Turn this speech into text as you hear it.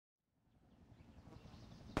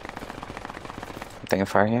taking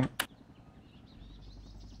fire here.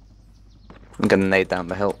 I'm gonna nade down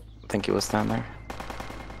the hill. I think he was down there.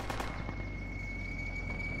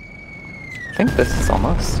 I think this is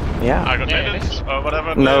almost. Yeah. I got naded, or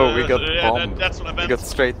whatever. No, we got bombed. That's what I meant. We got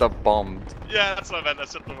straight up bombed. Yeah, that's what I meant. I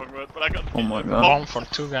said the wrong word, but I got Oh my god. Bomb for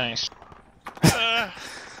 2 guys. Yeah.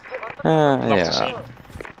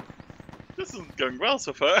 This isn't going well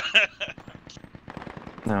so far.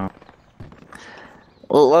 No.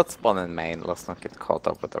 Well, let's spawn in main. Let's not get caught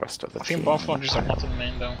up with the rest of the I team. think both lodges are not in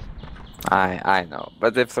main though. I know,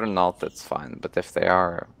 but if they're not, it's fine. But if they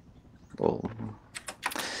are, we'll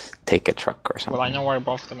take a truck or something. Well, I know where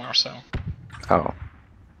both of them are, so. Oh.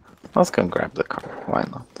 Let's go and grab the car. Why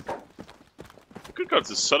not? We could go to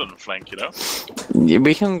the southern flank, you know? Yeah,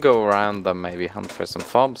 we can go around them, maybe hunt for some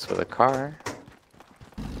FOBs with a car.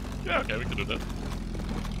 Yeah, okay, we can do that.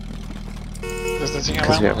 Does the thing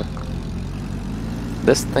have ammo?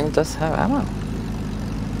 This thing does have ammo.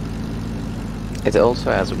 It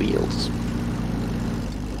also has wheels.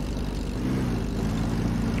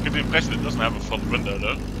 I get the impression it doesn't have a front window,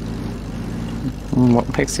 though.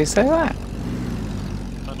 What makes you say that?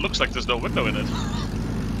 It looks like there's no window in it.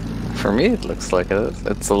 For me, it looks like it is.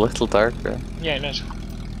 It's a little darker. Yeah, it is.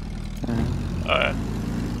 Yeah.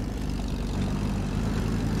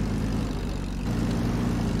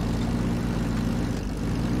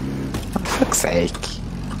 For fuck's sake.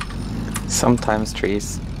 Sometimes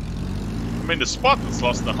trees. I mean, the spot that's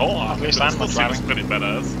lost the whole army, least but it I'm still not seems pretty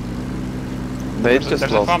badass. They There's just a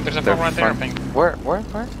lost farm, there's a their farm right there, I farm. think. Where?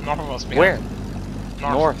 North of us, Where? behind.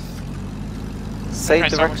 North. Say Okay,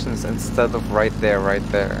 so directions instead of right there,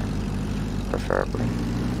 preferably.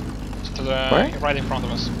 To the Where? right in front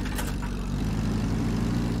of us.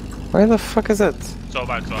 Where the fuck is it? So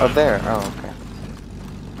bad, so Oh, there. Oh, okay.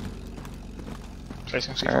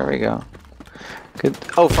 Tracing C4. There we go. Good.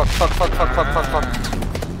 Oh, fuck.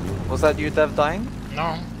 Was that you, Dev, dying?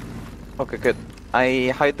 No. Okay, good.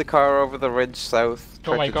 I hide the car over the ridge south.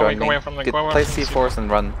 Go away, to go join away, go me. away from the- Get, go away place from the C4s and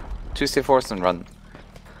run. 2 C4s and run.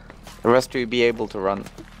 The rest of you be able to run.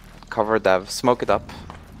 Cover Dev. Smoke it up.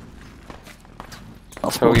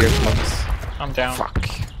 I'll Throw smoke. your smokes. I'm down. Fuck.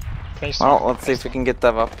 Place Well, one. let's see if we can get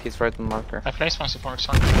Dev up. He's right on marker. I placed one support,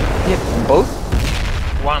 sorry. Yeah, both?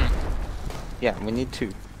 One. Yeah, we need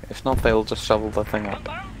 2. If not, they'll just shovel the thing up.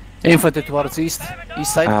 Infantry towards east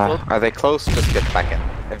side. Are they close? Just get back in.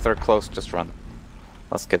 If they're close, just run.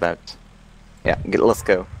 Let's get out. Yeah, let's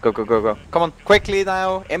go. Go. Come on, quickly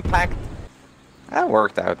now. Impact. That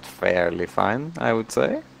worked out fairly fine, I would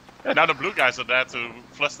say. Yeah, now the blue guys are there to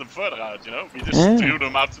flush them further out, you know? We just Yeah. threw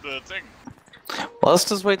them out to the thing. Well, let's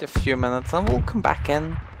just wait a few minutes and we'll come back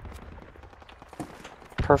in.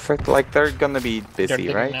 Perfect. Like, they're gonna be They're busy,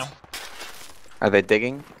 digging right? now. Are they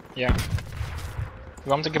digging? Yeah. You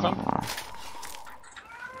want me to give up?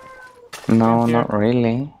 No, Here. not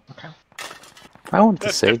really. Okay. I want to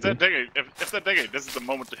If save they're you. digging, if they're digging, this is the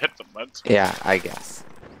moment to hit them, right? Yeah, I guess.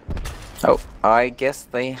 Oh, I guess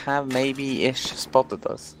they have maybe-ish spotted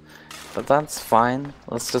us. But that's fine.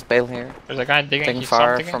 Let's just bail here. There's a guy digging, Taking he's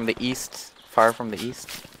fire digging. from the east. Fire from the east.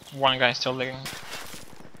 One guy still digging.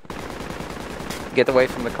 Get away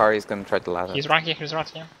from the car, he's gonna try to ladder. He's right here.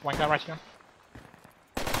 One guy right here.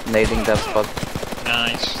 Nading that spot.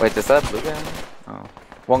 Nice. Wait, is that blue guy? Oh.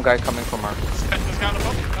 One guy coming from our... This guy on the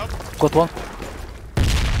bottom, help. Got one.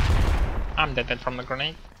 I'm dead from the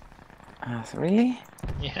grenade. Really?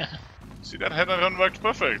 Yeah. See, that hit and run worked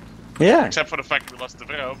perfect. Yeah. Except for the fact we lost the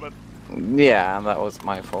Vero, but... Yeah, that was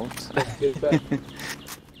my fault.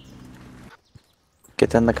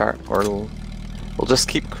 Get in the car, or we'll just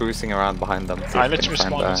keep cruising around behind them. see I if we literally can find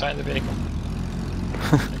spawned a- inside the vehicle.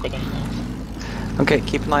 I couldn't move. Okay,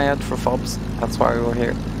 keep an eye out for FOBs. That's why we were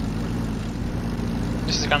here.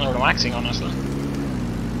 This is kind of relaxing, honestly.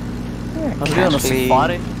 Yeah, Are we on a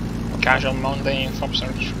safari? Casual Monday FOB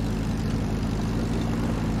search.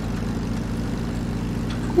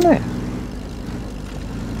 Yeah.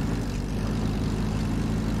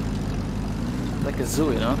 Like a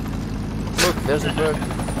zoo, you know? Look, there's a bird.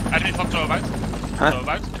 Enemy from to our right. Huh? To our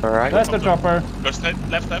right. Alright. That's the chopper. Go straight,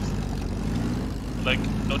 left. Like,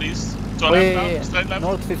 northeast. To our Wait, left now, straight left.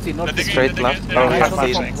 North 15, north They're 15. digging, Straight left. they're Oh, digging, I've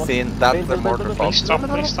they're seen, digging. seen that's the mortar Please FOB. stop,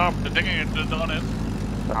 please stop. They're digging it, they're on it.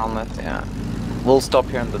 They're on it, yeah. We'll stop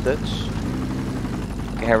here in the ditch.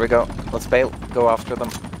 Okay, here we go. Let's bail. Go after them.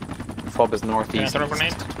 FOB is Can I northeast. throw a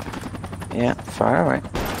grenade? Yeah, far away.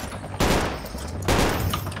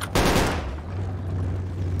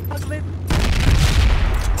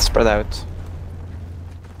 Spread out.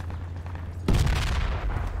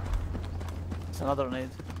 It's another nade.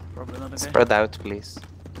 Probably another guy. Spread out, please.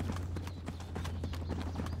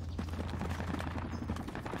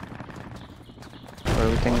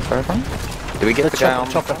 shooting further? Do we get the guy on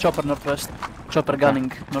the top? Chopper northwest. Chopper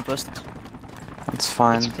gunning northwest. That's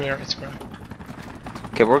fine. It's clear, it's clear.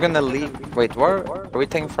 Okay, we're gonna leave. Wait, where are we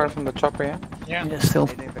taking fire from the chopper? Yeah. Yeah. Yeah, still.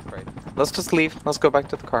 Let's just leave. Let's go back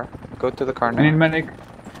to the car. Go to the car I need now. medic.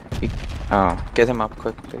 Oh, get him up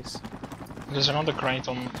quick, please. There's another crate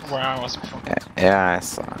on where I was before. Yeah, I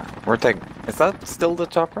saw. We're taking. Is that still the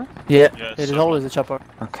chopper? Yeah, Yeah, it is so- always a chopper.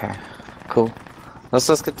 Okay, cool. Let's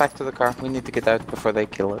just get back to the car. We need to get out before they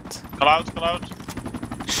kill it. Call out, call out.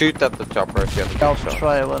 Shoot at the chopper if you have a I'll good shot.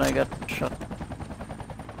 try when I get shot.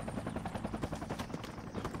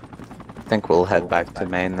 I think we'll head back to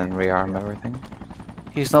main and rearm everything.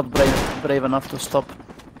 He's not brave enough to stop.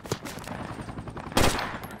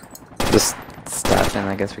 Just stab in.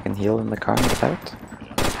 I guess we can heal in the car and get out.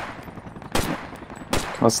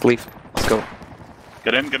 Let's leave. Let's go.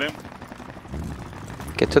 Get in, get in.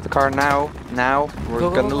 Get to the car now. Now. We're Go,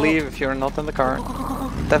 go, gonna go, go. leave if you're not in the car.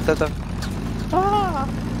 Death, death, death.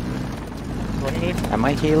 Running. Am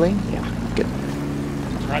I healing? Yeah. Good.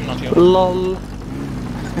 I'm not here. LOL.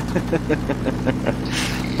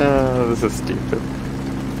 Oh, this is stupid.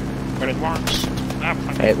 But it works. Ah,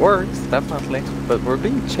 fuck. It works, definitely. But we're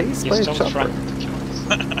being chased by He's a still chopper. trying to kill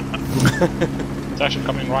us. It's actually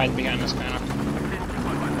coming right behind us, kind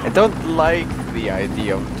of. I don't like the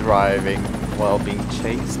idea of driving while being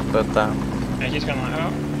chased, but Yeah, he's gonna.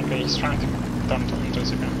 Oh, okay, he's trying to turn into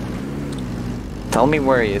us again. tell me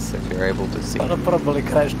where he is if you're able to see. I'll probably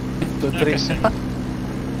crash into a Yeah, tree. I see.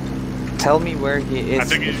 Tell me where he is I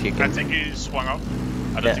think if you he, can. I think he swung off.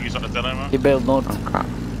 I don't Yeah. think he's on the tail anymore. He bailed north. Okay.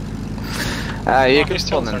 You Oh, can he's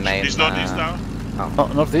still spawn in searching. main. He's not, he's down. Oh,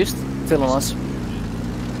 northeast? Still on us.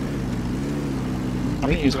 I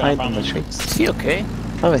think he's gonna hide in find the us. trees. Is he okay?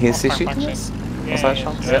 Oh, he's fine, shooting fine, us? Yeah, Was that yeah,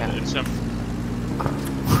 shot? yeah. Yeah, it's him.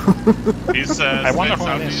 He's I wonder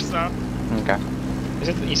straight who it is. southeast now. Okay. Is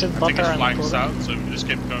it I think butter he's and flying clover? south, so we just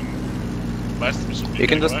keep going west. We should be You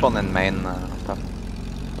can good, just right? spawn in main. Top.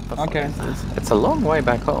 Okay. It's a long way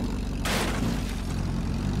back home.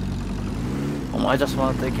 Oh, I just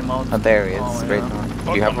want to take him out. Oh, there he is, Oh, straight yeah. north.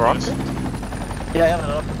 Do you have a Hold on, rocket? Yeah, I have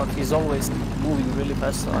a rocket, but he's always moving really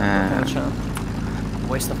fast, so I don't have a chance.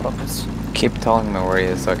 Waste of rockets. Keep telling me where he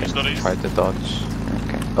is so I He's not can east. try to dodge.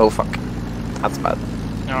 Okay. Oh fuck. That's bad.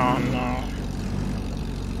 No, no.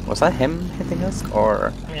 Was that him hitting us?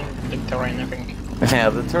 Or... I mean, the terrain, I think. Yeah,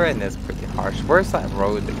 the terrain is pretty harsh. Where's that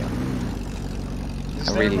road again? Is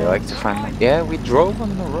I there really a like road? to find that. Yeah, we drove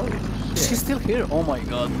on the road. Is he still here? Oh my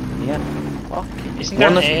god. Yeah. Isn't there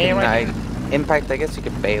One an of you A can, right here? Impact, I guess you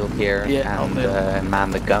could bail here Yeah, I'll and bail.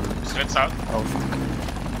 man the gun. Straight south, Oh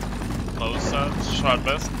fuck. close south, short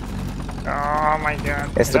west. Oh my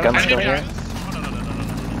god. Is the gun Enemy still here? behind us. Oh,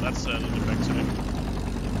 no. That's the back to him.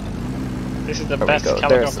 This is the There we best go,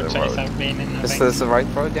 there's helicopter the chase road. I've been in, I Is think. this the right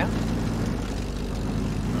road, yeah?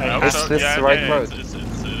 I hope Is so. this Yeah, the right yeah, road? It's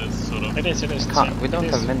sort of. It is, it is. We don't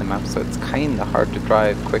have minimap, so it's kinda hard to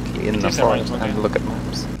drive quickly in It the is the right forest road, and yeah. look at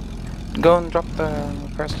maps. Go and drop the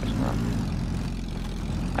first station now.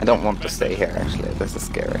 I don't want to stay here actually, this is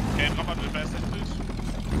scary. Can you come up to the fast station,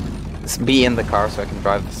 please? Just be in the car so I can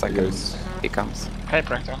drive the second he comes. Hey,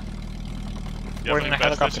 Proctor. Yeah, We're for in the a fast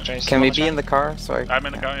helicopter station. chase. Can You we wanna be in try? the car so I... I'm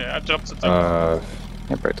in the car, yeah. I jumped the top.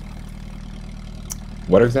 Yeah, Bert.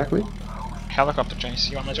 What exactly? Helicopter chase.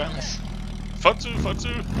 You wanna join us? Fotu.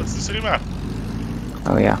 That's the cinema.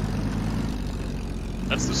 Oh yeah.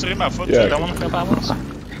 That's the cinema, Fotu. Yeah. You don't wanna feel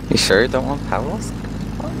Pavlos? You sure you don't want Pavlos?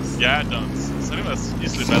 Yeah, I don't. Cinema's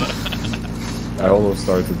easily better. I almost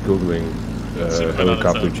started googling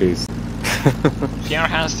helicopter chase. Pierre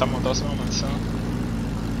has some of those moments, so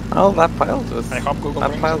Oh, that pilot was... I hope Google That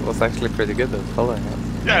brings pilot was actually pretty good at following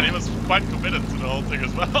us. Yeah, and he was quite committed to the whole thing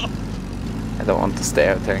as well. I don't want to stay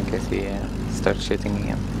out there in case he starts shooting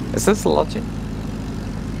again. Is this a logic?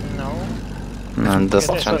 no. And does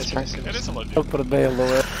It is, transfer? It is a lot. I'll put a bail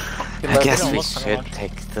over. I guess don't we look for should logic.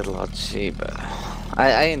 take the logi, but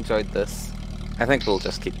I enjoyed this. I think we'll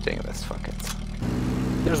just keep doing this, fuck it.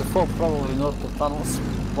 There's a FOB probably north of tunnels.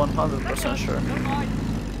 100% sure.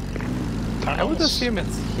 I would Tunnels. assume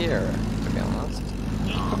it's here, to be honest.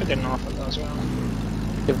 Could be north of as well.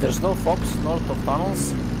 If there's no FOBs north of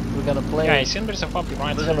tunnels, we're gonna play... Yeah, I assume there's a copy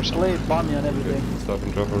right We're there. gonna play Banyan every day. Stop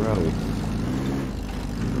and drop a rally.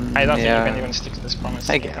 I don't think Yeah. you can even stick to this promise.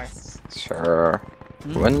 I guess. Sure.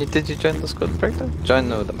 When did you join the squad breakdown? Join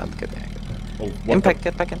no the medkit. Yeah. Oh, what Impact,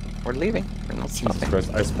 get back in. We're leaving. We're not the- Jesus stopping.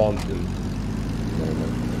 Christ, I spawned in.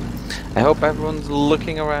 I hope everyone's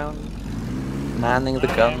looking around, manning the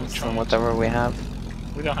I am guns trying and to. whatever we have.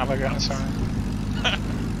 We don't have a gun, sorry.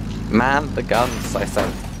 Man the guns, I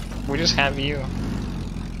said. We just have you.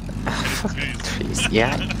 Fucking trees.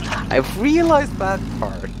 Yeah, I've realized that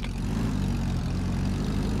part.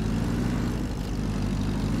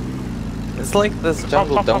 It's like this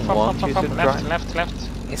jungle don't want you to drive.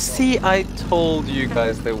 Left. See, I told you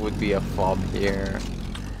guys there would be a fob here.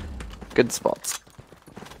 Good spots.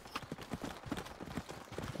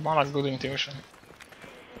 More like good intuition.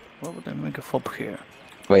 Why would I make a fob here?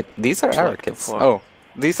 Wait, these are It's our like kits. before. Oh,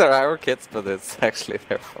 these are our kits, but it's actually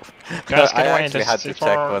their fob. Guys, I get away, actually this had to is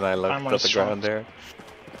check for when I looked timer at is the short. ground there.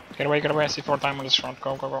 Get away, C4 timer is short.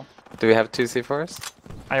 Go. Do we have 2 C4s?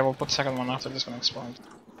 I will put second one after this one explodes.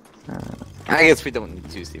 I guess we don't need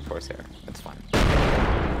 2 C4s here. It's fine.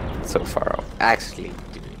 So far off. Actually,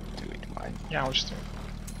 do it. Fine. Yeah, I'll just do it.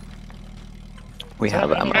 We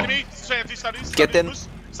have ammo. enemy! Southeast, Get in.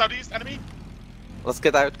 Southeast, enemy! Let's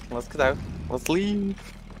get out. Let's leave.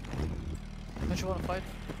 Don't you wanna fight?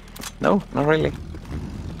 No, not really.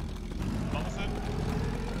 Opposite.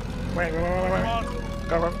 Wait.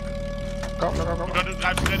 Come on! Go. We're gonna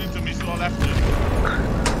drive dead into me, so left.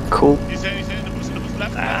 Cool. He's in the boost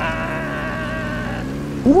left.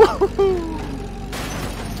 Woohoo!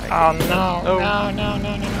 Oh no, Oh. no.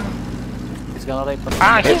 He's gonna rape us.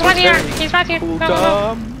 Ah, he's It right was here! very He's right here! Cool Go.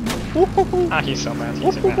 job. Ah, he's so bad.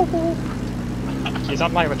 He's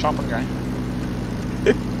not like the chopper guy.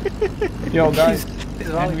 Yo guys, He's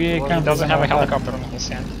running NVA towards He camp. doesn't have a helicopter on his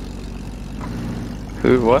hand.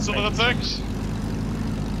 Who? What? Someone attacks.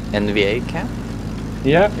 NVA camp?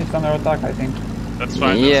 Yeah, it's under attack, I think. That's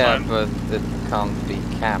fine, Yeah, that's fine. but it can't be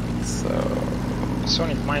camped, so...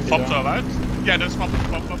 Soon it might be Fob to though. our right. Yeah, there's fob to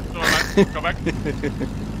our right. Go back.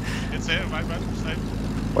 It's here, right, stay.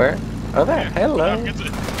 Where? Oh there, hello! Get to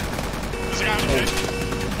it. There's a guy on the bridge.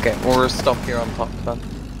 Okay, we're stopped here on top then.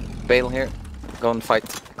 Bail here. Go and fight.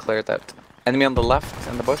 Clear it out. Enemy on the left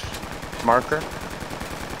in the bush. Marker.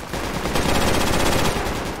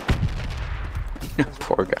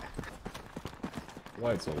 Poor guy.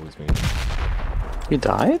 Why it's always me? You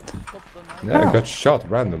died? Yeah, I got shot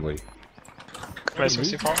randomly. Place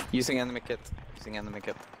C4. Using enemy kit.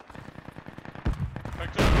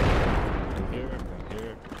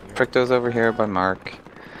 Precto's over here by Mark.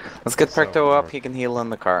 Let's get Precto up, he can heal in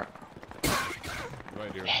the car.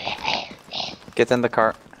 Right here. Get in the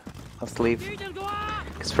car. Let's leave.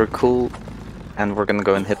 Because we're cool. And we're gonna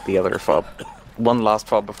go and hit the other fob. One last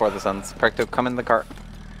fob before this ends. Precto, come in the car.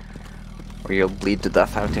 Or you'll bleed to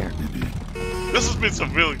death out here. This has been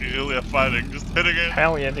some real guerrilla fighting. Just hitting it,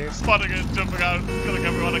 Hell yeah, dude. spotting it, jumping out, killing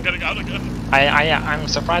everyone and getting out again. I'm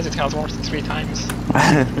surprised it has worked 3 times.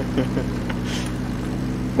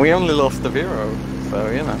 We only lost the Vero, so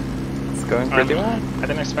you know, it's going pretty well. I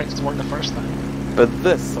didn't expect it to work the first time. But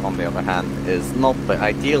this, on the other hand, is not the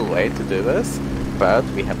ideal way to do this, but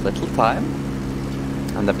we have little time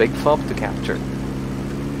and a big fob to capture.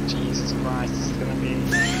 Jesus Christ, this is gonna be...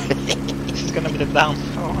 this is gonna be the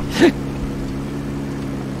downfall.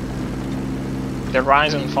 The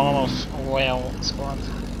rise and fall of Whale Squad.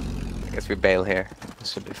 I guess we bail here.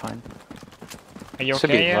 This should be fine. Are you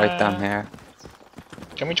Should okay? be right down here.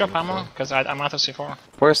 Can we drop ammo? Because I'm out of C4.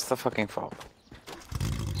 Where's the fucking fob?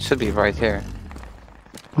 Should be right here.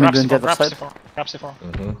 Maybe on the other grab side? C4, grab C4.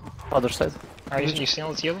 Mm-hmm. Other side. Are you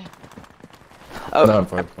still healing? Oh, No, I'm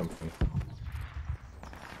fine.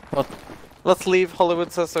 What? let's leave.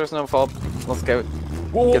 Hollywood says there's no fob. Let's go.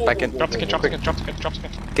 Whoa, Get back in. Drop the kit, drop the kit, drop the kit, drop the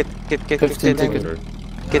kit. Get 15 in. seconds.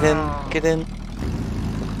 Get in.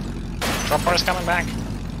 Dropper is coming back.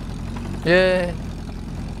 Yeah.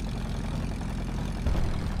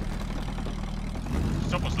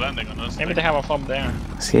 Chopper's landing on us. Maybe they have a fob there.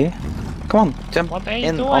 See? Come on, jump What are you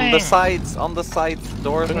in doing? on the sides,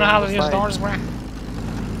 doors. Don't are know how on to the use sides. doors, bro.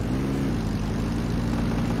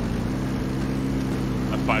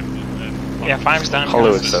 Yeah, 5's down.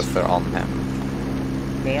 Hollywood guys. says they're on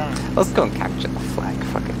him. They are. Let's go and capture the flag.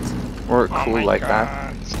 Fuck it. We're Oh cool my like God.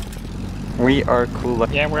 that. We are cool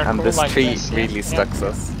like Yeah, we're and cool this like tree this, yeah, really yeah. stucks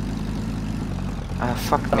us. Ah,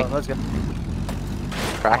 fuck me. Oh, let's go.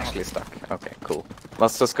 We're actually stuck. Okay, cool.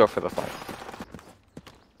 Let's just go for the fight.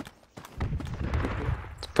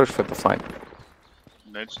 Let's push for the fight.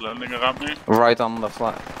 Nate's landing around me. Right on the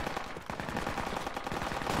flag.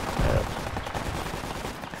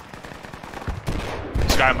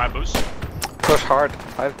 This guy in my boost. Push hard.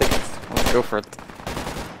 5 tickets. Let's go for it.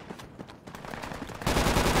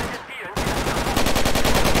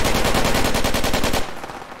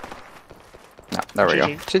 No, there we go.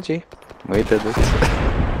 GG. We did it.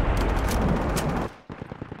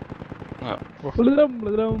 Brum, brum,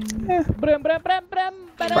 brum, brum, brum, brum,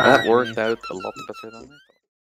 That worked out a lot better than I thought.